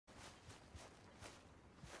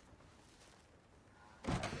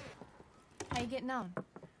getting on?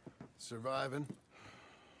 Surviving.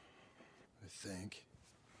 I think.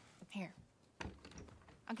 Here.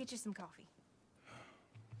 I'll get you some coffee.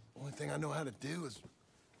 Only thing I know how to do is...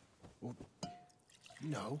 Well, you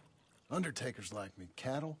know, undertakers like me.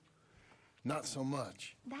 Cattle, not so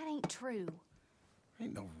much. That ain't true.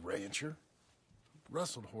 Ain't no rancher.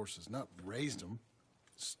 Rustled horses, not raised them.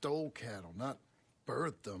 Stole cattle, not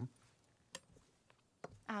birthed them.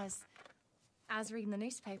 I was reading the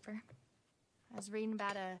newspaper. I was reading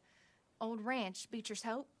about a old ranch, Beecher's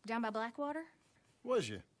Hope, down by Blackwater. Was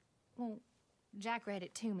you? Well, Jack read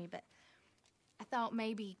it to me, but I thought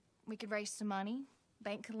maybe we could raise some money.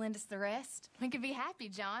 Bank could lend us the rest. We could be happy,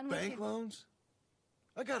 John. Bank loans?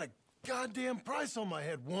 I got a goddamn price on my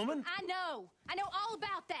head, woman. I know all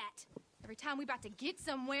about that. Every time we about to get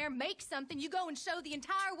somewhere, make something, you go and show the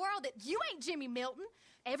entire world that you ain't Jimmy Milton.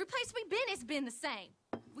 Every place we've been, it's been the same.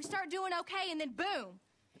 We start doing okay, and then boom.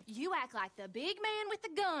 You act like the big man with the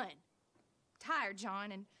gun. Tired,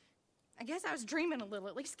 John, and I guess I was dreaming a little.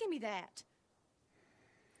 At least give me that.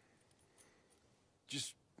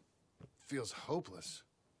 Just feels hopeless.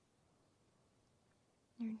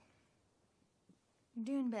 You're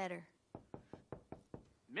doing better.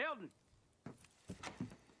 Milton!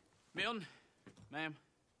 Milton, ma'am.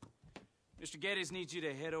 Mr. Geddes needs you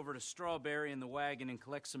to head over to Strawberry in the wagon and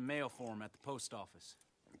collect some mail for him at the post office.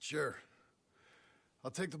 Sure.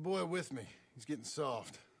 I'll take the boy with me. He's getting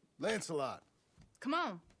soft. Lancelot. Come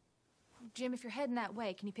on. Jim, if you're heading that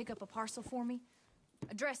way, can you pick up a parcel for me?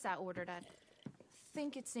 A dress I ordered. I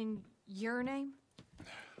think it's in your name?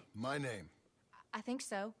 My name. I think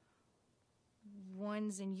so.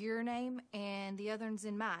 One's in your name, and the other one's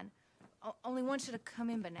in mine. Only one should have come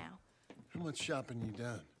in by now. How much shopping you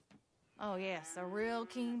done? Oh, yes, a real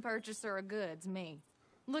keen purchaser of goods, me.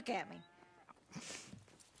 Look at me.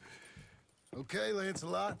 Okay,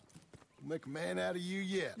 Lancelot. We'll make a man out of you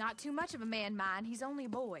yet. Not too much of a man, mine. He's only a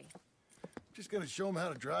boy. Just gonna show him how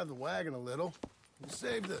to drive the wagon a little. We'll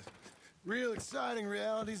save the real exciting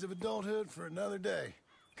realities of adulthood for another day.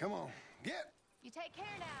 Come on, get! You take care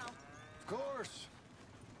now. Of course.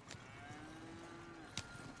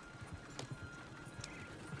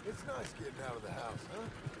 It's nice getting out of the house, huh?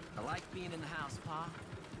 I like being in the house, Pa.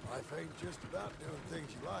 Life ain't just about doing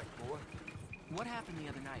things you like, boy. What happened the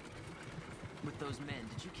other night? With those men,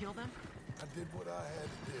 did you kill them? I did what I had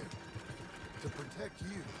to do. To protect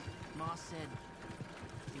you. Ma said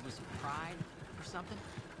it was pride or something?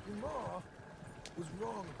 Your ma was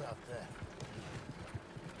wrong about that.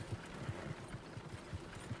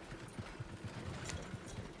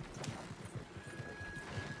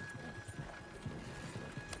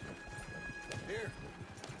 Here,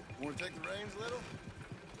 want to take the reins a little?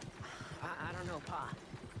 I don't know, Pa.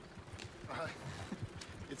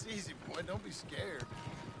 It's easy, boy. Don't be scared.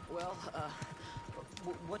 Well,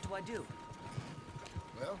 what do I do?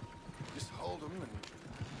 Well, just hold them and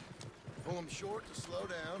pull them short to slow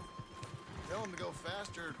down. Tell them to go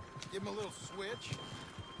faster. Give them a little switch.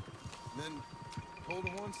 Then pull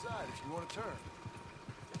to one side if you want to turn.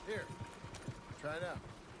 Here, try it out.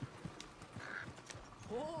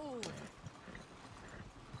 Whoa!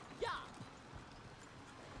 Yeah!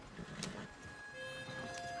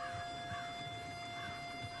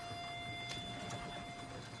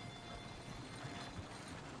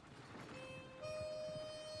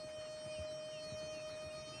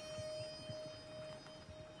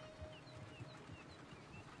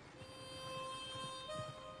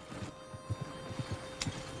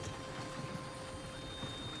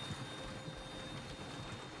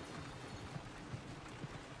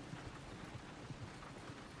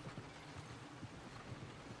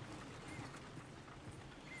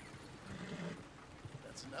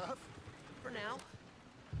 That's enough? For now.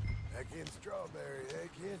 Back in Strawberry, eh,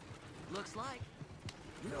 kid? Looks like.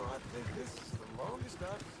 You know, I think this is the longest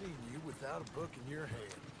I've seen you without a book in your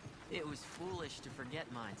hand. It was foolish to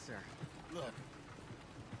forget mine, sir. Look,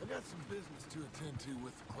 I got some business to attend to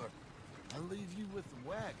with the clerk. I leave you with the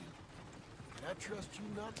wagon. Can I trust you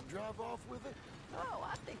not to drive off with it? Oh,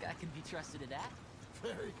 I think I can be trusted at that.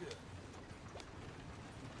 Very good.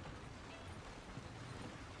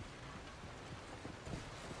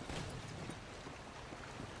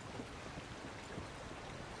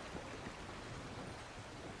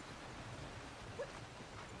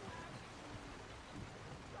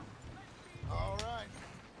 All right,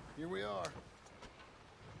 here we are.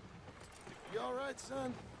 You all right,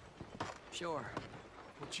 son? Sure.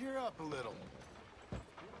 Well, cheer up a little.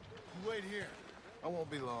 You wait here. I won't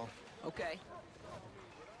be long. Okay.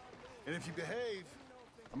 And if you behave,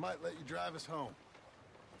 I might let you drive us home.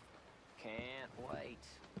 Can't wait.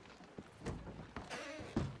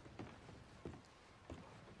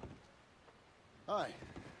 Hi,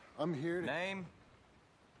 I'm here to... Name?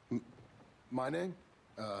 My name?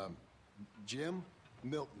 Jim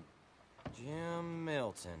Milton. Jim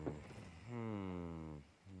Milton.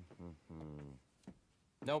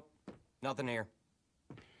 Nope, nothing here.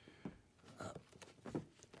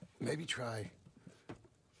 Maybe try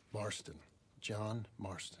Marston. John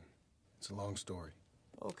Marston. It's a long story.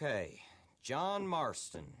 Okay, John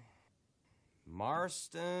Marston.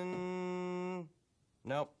 Marston...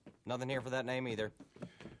 Nope, nothing here for that name either.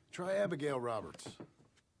 Try Abigail Roberts.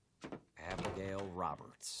 Abigail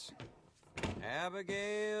Roberts.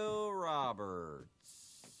 Abigail Roberts.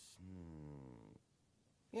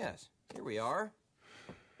 Yes, here we are.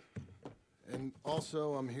 And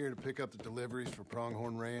also, I'm here to pick up the deliveries for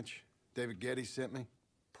Pronghorn Ranch. David Getty sent me.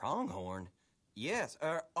 Pronghorn? Yes,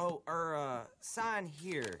 sign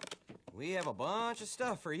here. We have a bunch of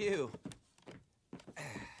stuff for you.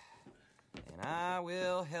 And I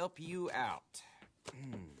will help you out.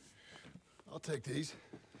 I'll take these.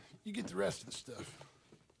 You get the rest of the stuff.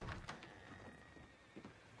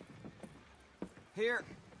 Here,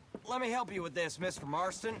 let me help you with this, Mr.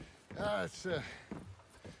 Marston. It's,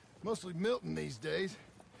 mostly Milton these days.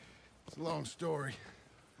 It's a long story.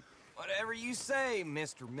 Whatever you say,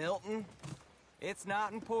 Mr. Milton. It's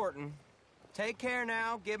not important. Take care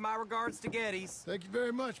now. Give my regards to Geddes. Thank you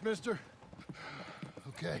very much, mister.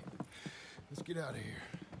 Okay, let's get out of here.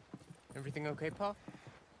 Everything okay, Pa?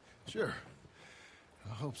 Sure.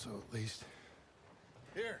 I hope so, at least.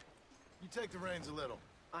 Here, you take the reins a little.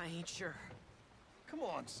 I ain't sure. Come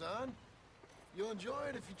on, son. You'll enjoy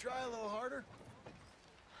it if you try a little harder.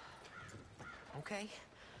 Okay.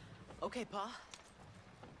 Okay, Pa.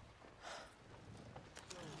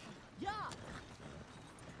 Yeah!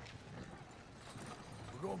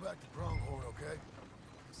 We're going back to Pronghorn, okay?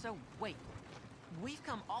 So, wait. We've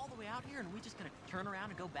come all the way out here and we just gonna turn around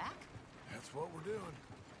and go back? That's what we're doing.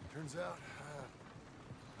 Turns out,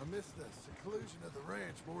 I miss the seclusion of the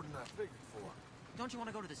ranch more than I figured for. Don't you want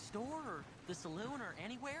to go to the store or the saloon or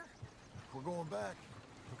anywhere? We're going back,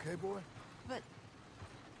 okay, boy? But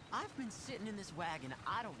I've been sitting in this wagon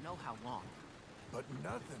I don't know how long. But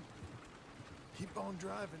nothing. Keep on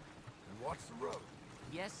driving and watch the road.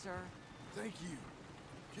 Yes, sir. Thank you.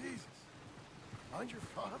 Jesus. Mind your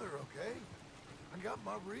father, okay? I got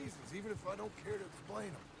my reasons, even if I don't care to explain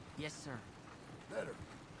them. Yes, sir. Better.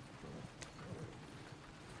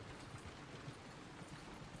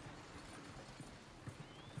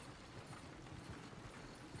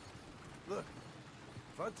 Look,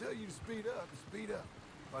 if I tell you to speed up, speed up.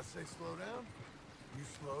 If I say slow down, you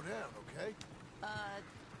slow down, okay?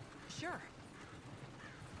 Sure.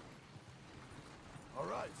 All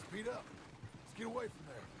right, speed up. Let's get away from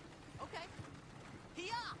there. Okay.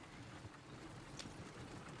 Hiya!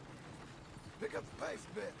 Pick up the pace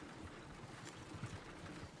a bit.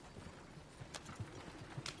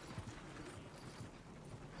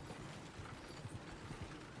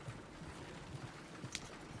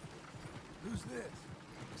 Who's this?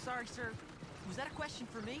 Sorry, sir. Was that a question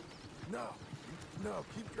for me? No,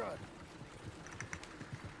 keep driving.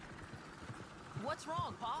 What's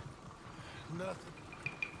wrong, Pa? Nothing.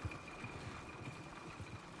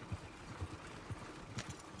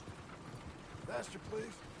 Faster,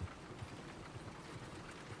 please.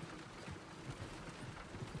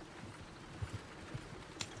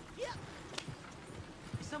 Yeah.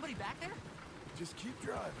 Is somebody back there? Just keep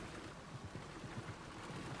driving.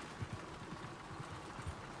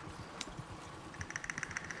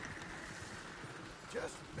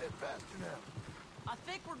 Just a bit faster now. I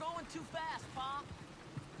think we're going too fast, Pa.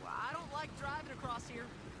 Well, I don't like driving across here.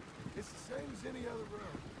 It's the same as any other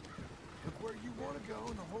road. Look where you want to go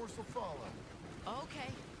and the horse will follow.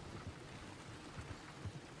 Okay.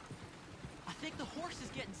 I think the horse is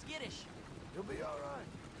getting skittish. You'll be all right.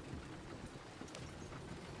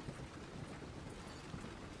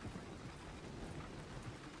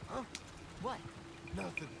 Huh? What?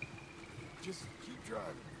 Nothing. Just keep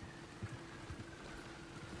driving.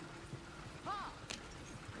 Pa!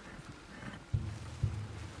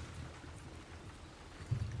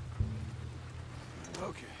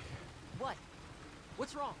 Okay. What?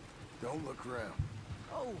 What's wrong? Don't look around.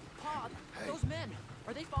 Oh, Pa, Hey. those men,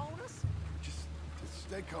 are they following us? Just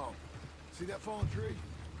stay calm. See that fallen tree?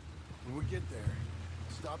 When we get there,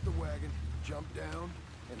 stop the wagon, jump down,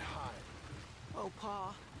 and hide. Oh,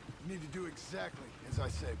 Pa. You need to do exactly as I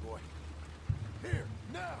say, boy. Here,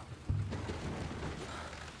 now!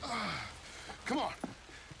 Come on!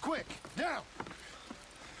 Quick, down!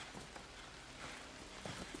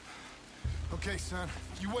 Okay, son,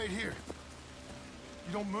 you wait here.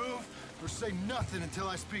 You don't move or say nothing until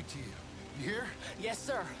I speak to you. You hear? Yes,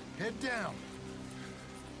 sir. Head down.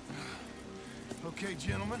 Okay,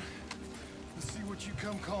 gentlemen. Let's see what you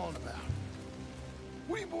come calling about.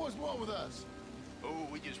 What do you boys want with us? Oh,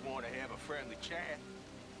 we just want to have a friendly chat.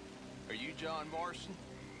 Are you John Morrison?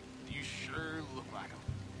 You sure look like him.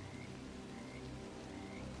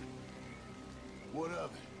 What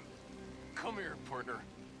of it? Come here, partner.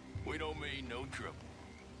 We don't mean no trouble.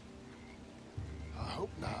 I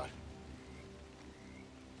hope not.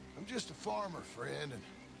 I'm just a farmer, friend, and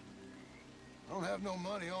I don't have no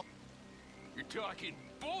money on... You're talking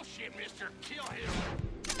bullshit, mister. Kill him.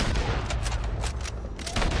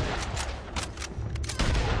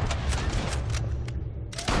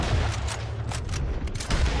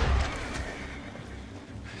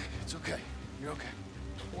 It's okay. You're okay.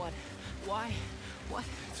 What? Why? What?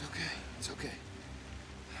 It's okay. It's okay.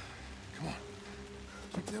 Come on.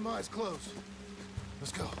 Keep them eyes closed.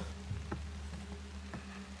 Let's go.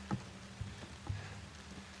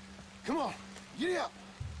 Come on. Get up.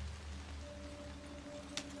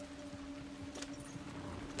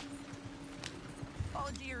 Oh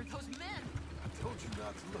dear, those men! I told you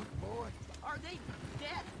not to look, boy. Are they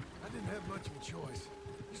dead? I didn't have much of a choice.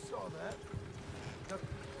 You saw that. Now,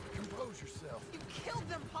 compose yourself. You killed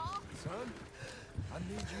them, Pa! Son, I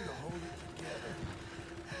need you to hold it together.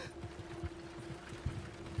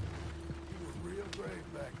 You were real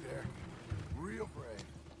brave back there. Real brave.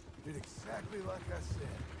 Did exactly like I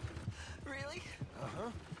said. Really?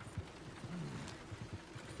 Uh-huh.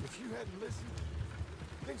 If you hadn't listened,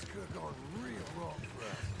 things could have gone real wrong for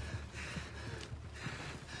us.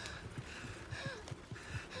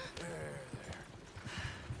 There.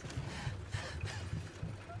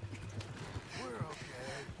 We're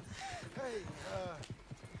okay. Hey,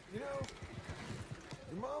 you know,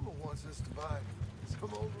 your mama wants us to buy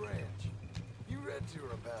some old ranch. You read to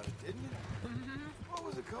her about it, didn't you? Mm-hmm. What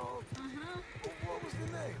was it called? Mm-hmm. What was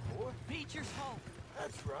the name, boy? Beecher's Hope.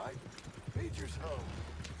 That's right. Beecher's home.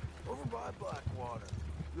 Over by Blackwater.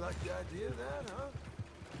 You like the idea of that,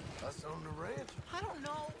 huh? Us on the ranch? I don't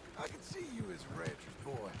know. I can see you as a rancher's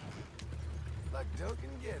boy. Like Duncan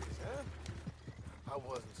Geddes, huh? I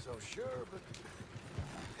wasn't so sure, but...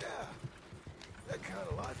 yeah. That kind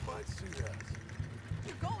of life might suit us.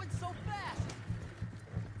 You're going so fast!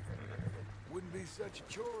 Wouldn't be such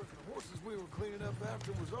a chore if the horses we were cleaning up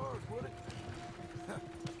after was ours, would it?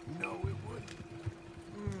 No, it wouldn't.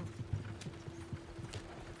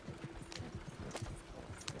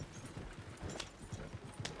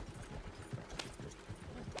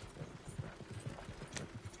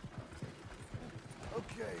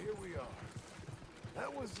 Okay, here we are.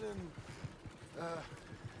 That was an,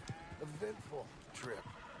 eventful trip.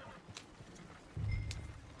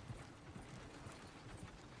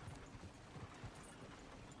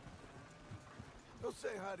 Go say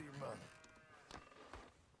hi to your mother.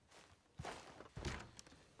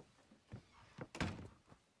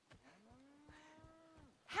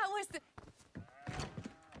 How was the...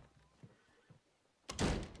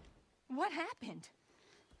 What happened?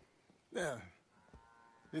 Yeah.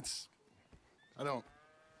 I don't...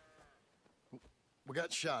 We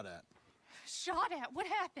got shot at. Shot at? What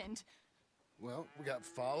happened? Well, we got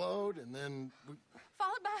followed, and then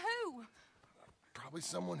Followed by who? probably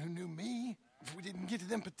someone who knew me. If we didn't get to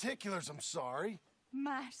them particulars, I'm sorry.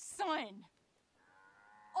 My son.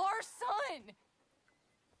 Our son.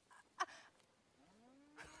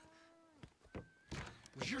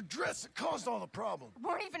 It was your dress that caused all the problem.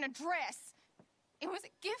 Weren't even a dress. It was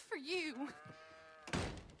a gift for you.